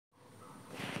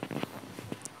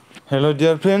Hello,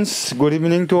 dear friends. Good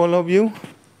evening to all of you.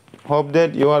 Hope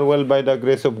that you are well by the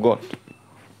grace of God.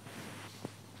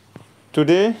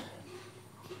 Today,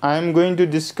 I am going to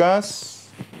discuss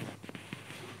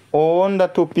on the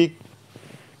topic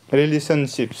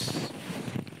relationships.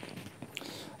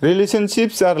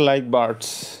 Relationships are like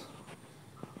birds.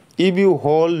 If you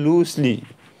hold loosely,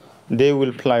 they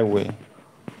will fly away.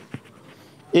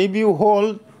 If you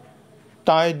hold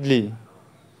tightly,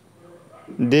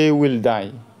 they will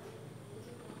die.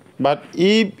 But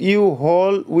if you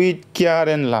hold with care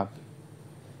and love,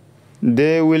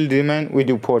 they will remain with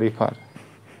you forever.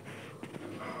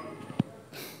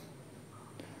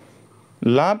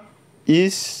 Love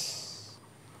is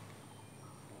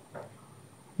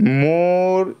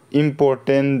more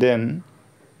important than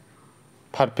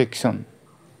perfection.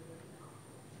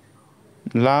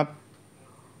 Love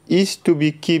is to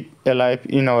be kept alive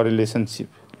in our relationship.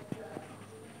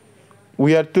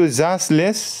 We are to judge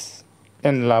less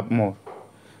and love more.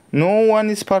 No one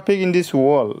is perfect in this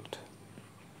world.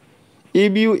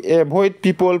 If you avoid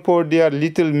people for their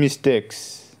little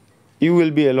mistakes, you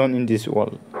will be alone in this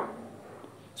world.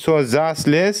 So judge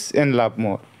less and love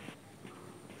more.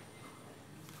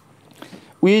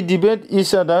 We debate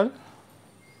each other.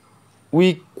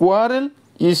 We quarrel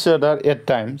each other at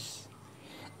times.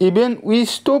 Even we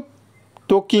stop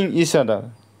talking each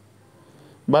other.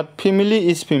 But family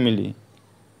is family.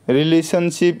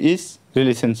 Relationship is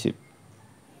relationship.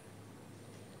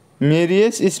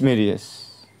 Marriage is marriage.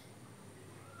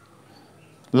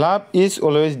 Love is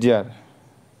always there.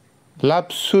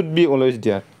 Love should be always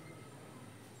there.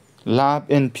 Love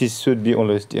and peace should be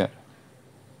always there.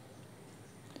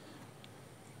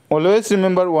 Always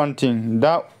remember one thing.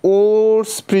 The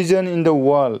worst prison in the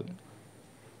world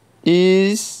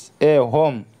is a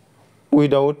home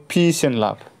without peace and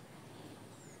love.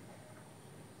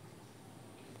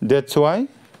 That's why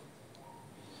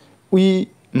we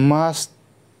must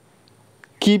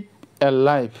keep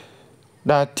alive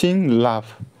that thing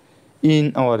love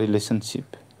in our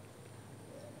relationship.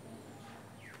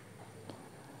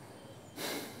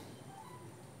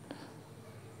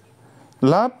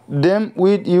 Love them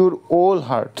with your whole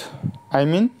heart. I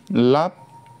mean, love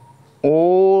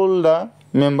all the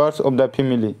members of the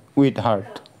family with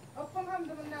heart.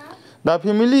 The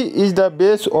family is the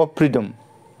base of freedom.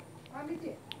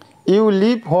 You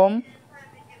leave home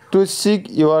to seek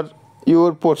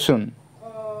your portion.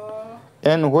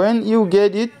 And when you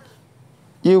get it,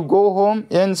 you go home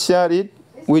and share it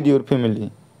with your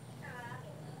family.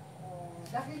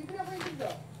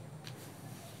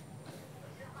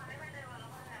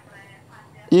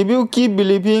 If you keep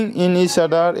believing in each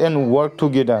other and work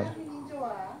together,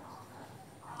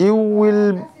 you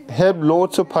will have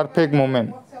lots of perfect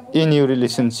moments in your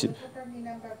relationship.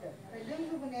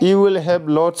 You will have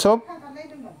lots of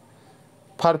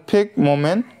perfect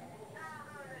moments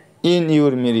in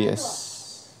your marriage.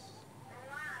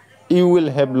 You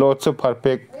will have lots of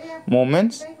perfect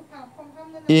moments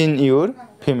in your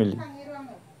family.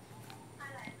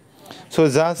 So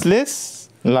judge less,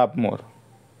 love more.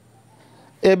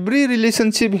 Every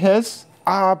relationship has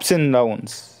ups and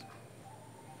downs.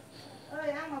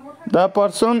 The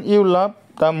person you love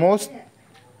the most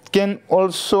can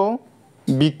also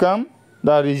become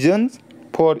the reason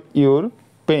for your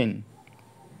pain.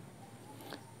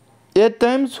 At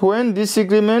times when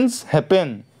disagreements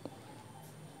happen,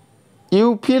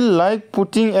 you feel like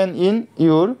putting an end in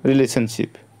your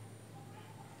relationship.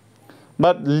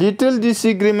 But little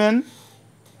disagreements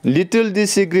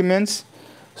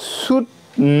should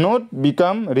not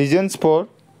become reasons for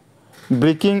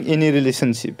breaking any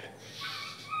relationship.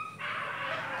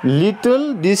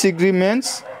 Little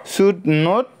disagreements should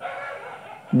not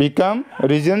become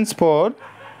reasons for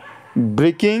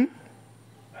breaking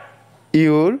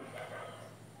your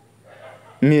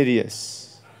marriage.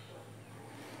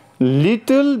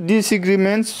 Little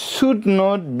disagreements should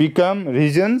not become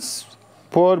reasons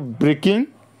for breaking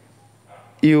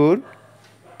your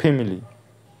family.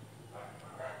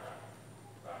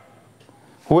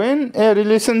 When a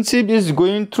relationship is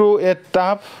going through a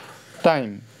tough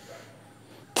time,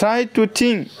 try to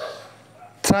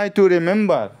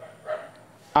remember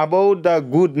about the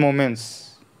good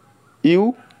moments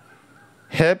you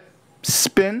have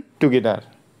spent together.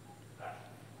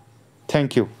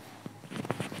 Thank you.